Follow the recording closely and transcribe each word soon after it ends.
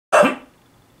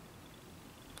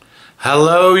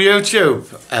Hello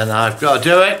YouTube, and I've got to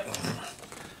do it.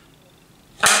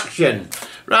 Action.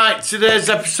 Right, today's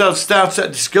episode starts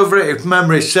at Discovery, if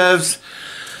memory serves.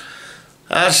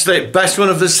 Actually, best one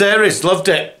of the series, loved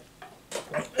it.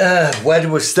 Where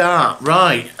do we start?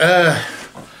 Right,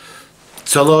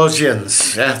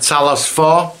 Talosians, yeah, Talos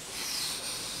 4.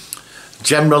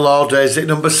 General Order, is it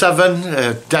number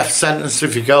 7? Death sentence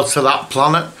if you go to that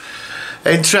planet.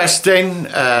 Interesting.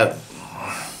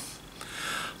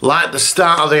 Like the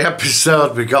start of the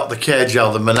episode, we got the cage,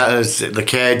 or the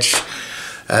cage,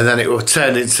 and then it will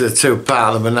turn into the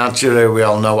two-part of the menagerie. We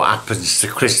all know what happens to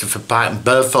Christopher Pike and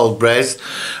Berthold Braze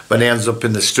when he ends up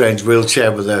in the strange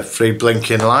wheelchair with the 3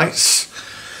 blinking lights.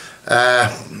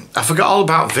 I forgot all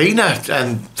about Vina,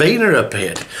 and Vina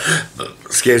appeared.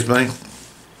 Excuse me.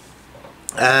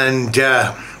 And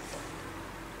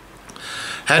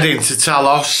heading to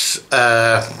Talos.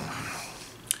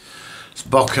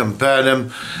 Spock and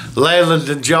Burnham, Leyland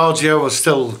and Georgiou were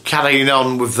still carrying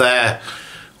on with their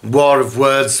war of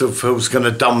words of who's going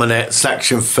to dominate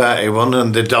Section 31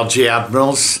 and the dodgy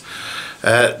admirals.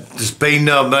 There's been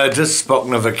no murders, Spock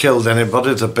never killed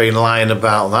anybody, they've been lying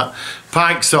about that.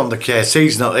 Pike's on the case,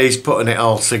 he's putting it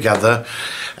all together.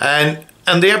 And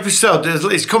the episode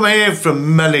is coming in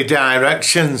from many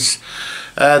directions.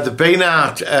 The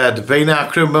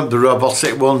Benar crewman, the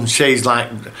robotic one, she's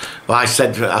like, well, I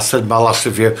said my last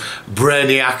review,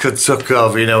 Brainiac had took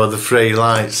over, you know, with the 3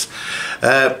 lights.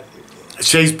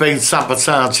 She's been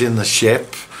sabotaging the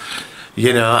ship,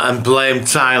 you know, and blamed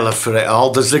Tyler for it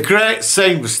all. There's a great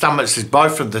scene with Stamets'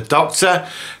 boyfriend, the Doctor,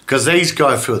 because he's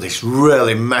going through this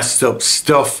really messed up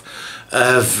stuff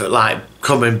of like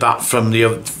coming back from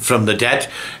the dead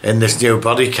in this new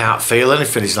body, can't feel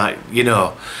anything. He's like, you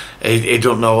know, he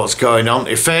don't know what's going on.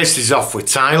 He faces off with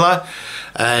Tyler,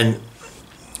 and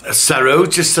Saru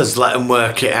just has let him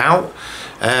work it out.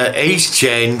 He's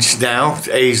changed now.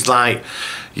 He's like,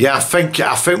 yeah, I think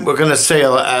we're gonna see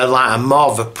like a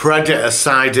more of a predator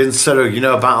side in Saru. You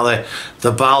know about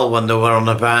the Bal when they were on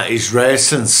about his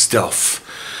race and stuff.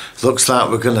 Looks like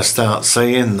we're gonna start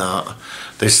seeing that.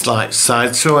 This like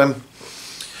side to him.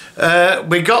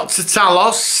 We got to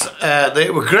Talos.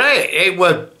 They were great. It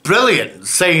was brilliant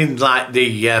seeing like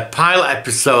the pilot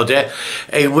episode.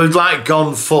 It was like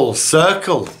gone full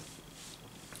circle,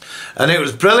 and it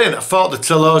was brilliant. I thought the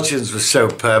Talosians were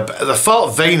superb. I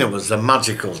thought Vina was a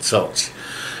magical touch,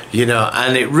 you know,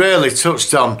 and it really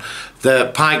touched on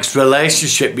the Pike's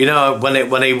relationship. You know,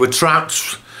 when he was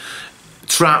trapped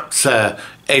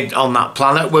on that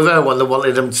planet with her when they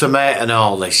wanted him to mate and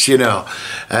all this, you know,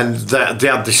 and they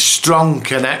had this strong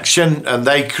connection, and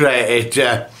they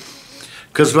created,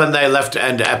 because when they left at the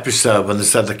end of the episode, when they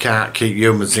said they can't keep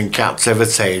humans in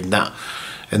captivity in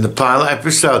the pilot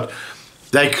episode,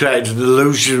 they created an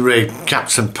illusionary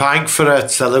Captain Pike for her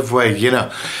to live with, you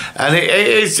know, and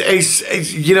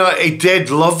it's you know, he did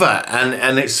love her,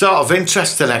 and it's sort of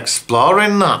interesting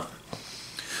exploring that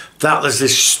there's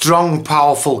this strong,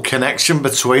 powerful connection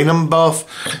between them both.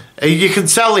 You can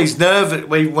tell he's nervous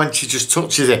when she just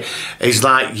touches it. He's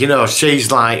like, you know,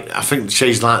 she's like, I think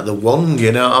she's like the one,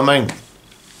 you know what I mean?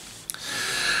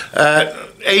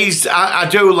 I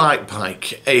do like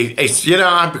Pike. You know,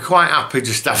 I'd be quite happy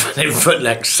just having him for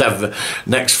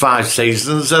next 5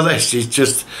 seasons of this.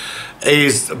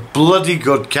 He's a bloody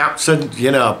good captain, you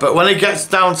know, but when he gets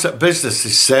down to business,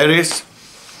 he's serious.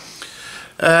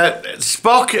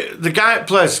 Spock, the guy that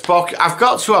plays Spock, I've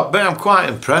got to admit I'm quite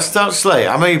impressed actually.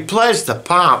 I mean, he plays the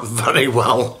part very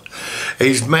well.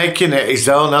 He's making it his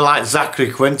own. I like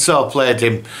Zachary Quinto played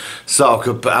him sort of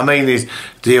good, but I mean,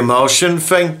 the emotion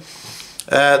thing.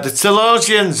 The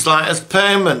Talosians, like as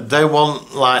payment, they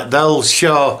want like they'll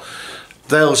show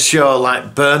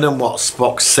like Burnham what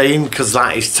Spock's seen, because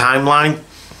like his timeline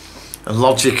and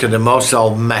logic and emotion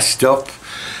all messed up.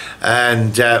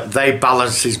 And they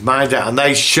balance his mind out, and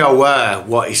they show her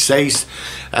what he sees,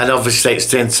 and obviously it's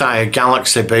the entire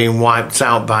galaxy being wiped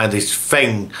out by this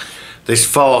thing, this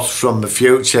force from the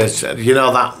future, you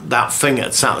know, that thing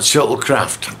that's at the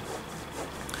shuttlecraft.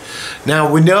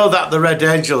 Now we know that the Red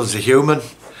Angel is a human.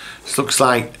 It looks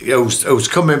like who's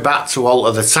coming back to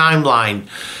alter the timeline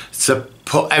to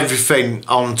put everything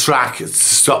on track to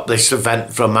stop this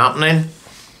event from happening.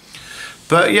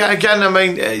 But yeah, again, I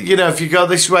mean, you know, if you go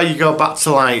this way, you go back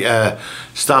to like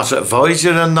Star Trek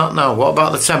Voyager and that now. What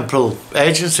about the Temporal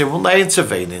Agency? Won't they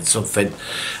intervene in something?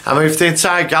 I mean, if the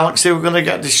entire galaxy were going to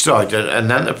get destroyed,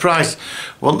 an Enterprise,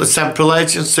 won't the Temporal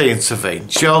Agency intervene?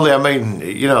 Surely, I mean,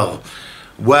 you know,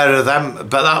 where are them?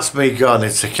 But that's me going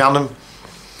into canon.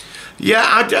 Yeah,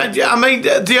 I mean,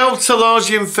 the old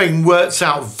Talosian thing works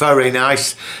out very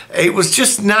nice. It was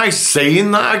just nice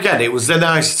seeing that again. It was a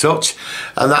nice touch.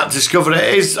 And that discovery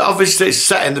is obviously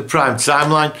set in the prime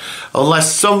timeline,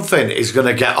 unless something is going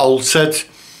to get altered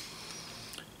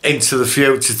into the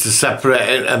future to separate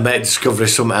it and make Discovery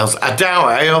something else. I doubt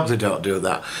it. I hope they don't do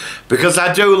that, because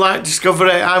I do like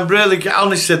Discovery. I'm really,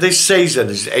 honestly, this season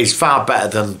is far better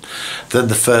than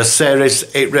the first series.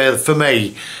 It really, for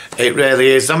me, it really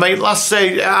is. I mean, last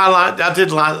season I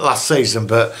did like last season,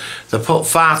 but they put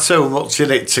far too much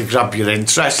in it to grab your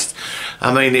interest.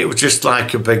 I mean, it was just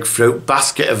like a big fruit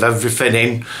basket of everything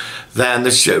in. Then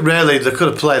really they could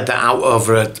have played that out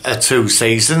over a 2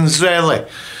 seasons, really.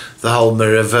 The whole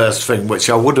Mirrorverse thing, which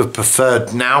I would have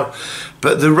preferred now.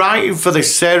 But the writing for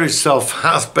this series so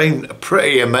far has been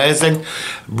pretty amazing.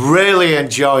 Really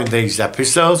enjoying these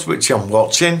episodes, which I'm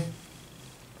watching.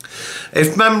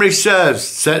 If memory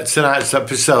serves, tonight's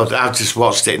episode, I've just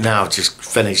watched it now, just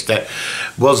finished it,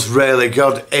 was really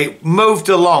good. It moved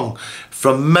along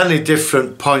from many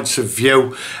different points of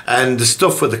view, and the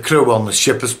stuff with the crew on the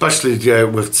ship, especially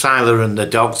with Tyler and the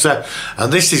Doctor,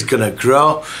 and this is going to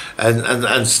grow, and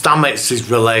Stamets'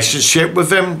 relationship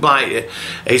with him, like,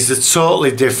 he's a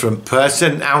totally different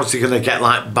person. How's he going to get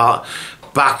like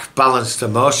back balanced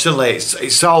emotionally?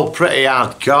 It's all pretty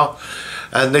hardcore,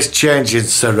 and this change in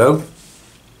Saru.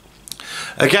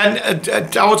 Again,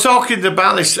 I was talking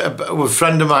about this with a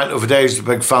friend of mine the other day who's a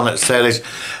big fan of the series,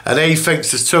 and he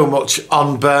thinks there's too much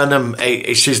on Burnham.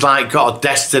 She's like got a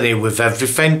destiny with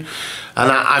everything,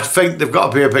 and I think they've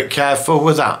got to be a bit careful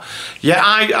with that. Yeah,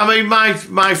 I mean,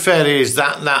 my theory is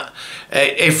that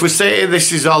if we say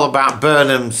this is all about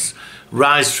Burnham's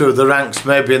rise through the ranks,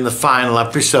 maybe in the final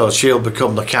episode she'll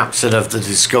become the captain of the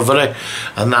Discovery,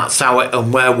 and that's how it,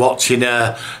 and we're watching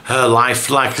her life.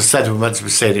 Like I said, we're meant to be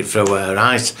seeing it through her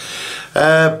eyes.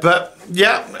 But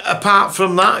yeah, apart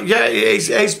from that, yeah,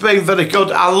 it's been very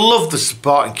good. I love the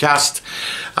supporting cast.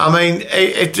 I mean,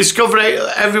 Discovery,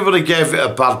 everybody gave it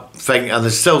a bad thing, and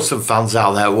there's still some fans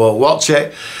out there who won't watch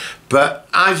it. But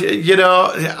I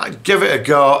give it a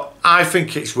go. I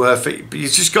think it's worth it, but you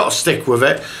just got to stick with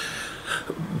it.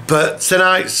 But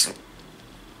today's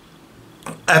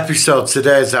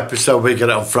episode, we get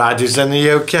it on Fridays in the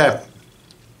UK,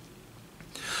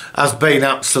 has been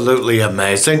absolutely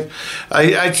amazing.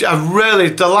 I really,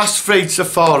 the last 3 to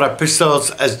 4 episodes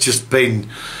has just been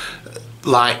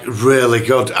like really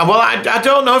good. And well, I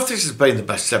don't know if this has been the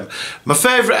best. My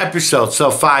favourite episode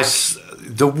so far,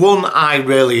 the one I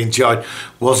really enjoyed,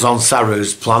 was on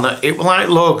Saru's planet. It was like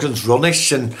Logan's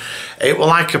Runish, and it was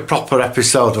like a proper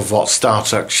episode of what Star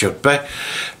Trek should be.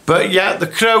 But yeah, the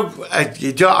crew,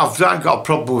 I've not got a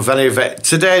problem with any of it.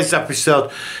 Today's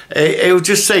episode, it was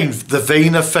just seeing the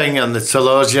Vina thing and the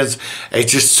Talosians, it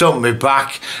just took me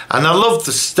back. And I loved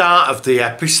the start of the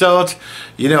episode.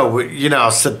 You know, I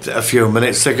said a few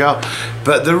minutes ago,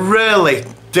 but they really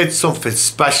did something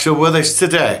special with this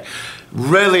today.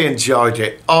 Really enjoyed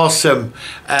it. Awesome.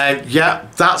 And yeah,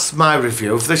 that's my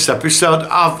review of this episode.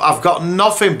 I've got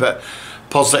nothing but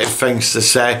positive things to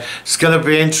say. It's going to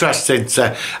be interesting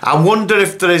to, I wonder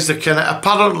if there is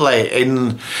apparently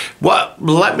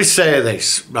let me say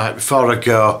this right before I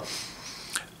go.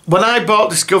 When I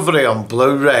bought Discovery on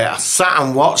Blu-ray, I sat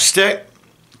and watched it,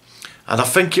 and I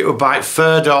think it was about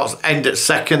 3rd or end at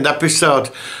 2nd episode.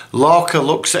 Lorca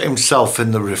looks at himself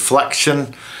in the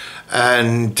reflection,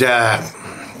 and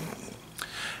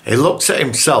he looked at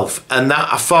himself, and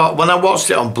that, I thought, when I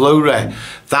watched it on Blu-ray,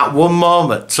 that one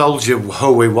moment told you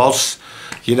who he was.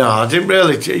 You know, I didn't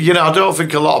really, I don't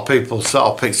think a lot of people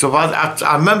sort of picked up.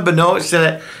 I remember noticing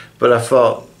it, but I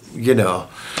thought,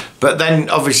 but then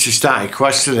obviously started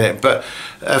questioning it. But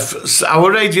I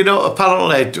was reading,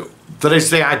 apparently there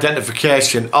is the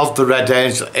identification of the Red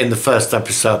Angel in the 1st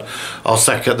episode or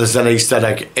 2nd. There's an Easter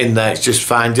egg in there. It's just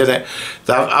finding it.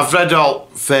 I've read all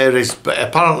theories, but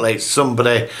apparently it's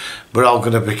somebody we're all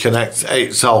going to be connected.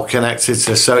 It's all connected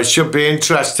to. So it should be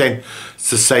interesting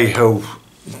to see who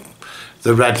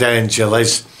the Red Angel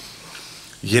is.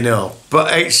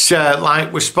 But it's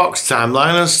like with Spock's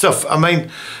timeline and stuff. I mean,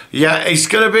 yeah, it's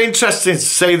going to be interesting to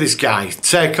see this guy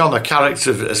take on a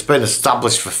character that's been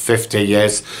established for 50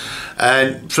 years.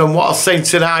 And from what I've seen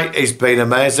tonight, he's been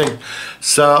amazing.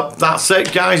 So that's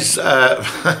it, guys.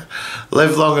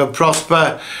 Live long and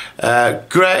prosper.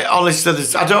 Great, honestly,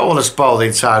 I don't want to spoil the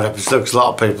entire episode because a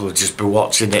lot of people will just be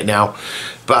watching it now.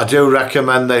 But I do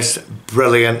recommend this.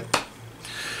 Brilliant.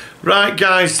 Right,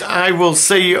 guys, I will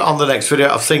see you on the next video.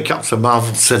 I've seen Captain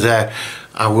Marvel today.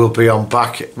 I will be on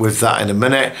back with that in a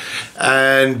minute.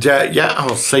 And yeah,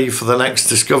 I'll see you for the next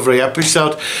Discovery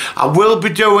episode. I will be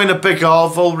doing a big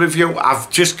Orville review. I've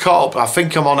just caught up. I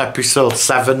think I'm on episode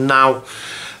 7 now.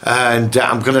 And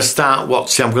I'm going to start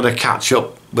watching. I'm going to catch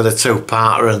up with a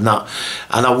 2-parter and that.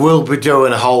 And I will be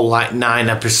doing a whole like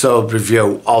 9-episode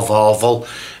review of Orville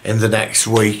in the next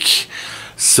week.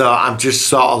 So I'm just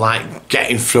sort of like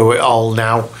getting through it all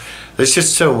now. There's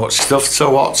just so much stuff to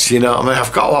watch, you know what I mean?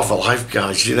 I've got to have a life,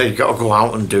 guys, you know, you've got to go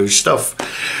out and do stuff.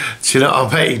 Do you know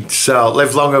what I mean? So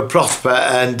live long and prosper,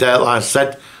 and like I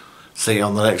said, see you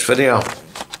on the next video.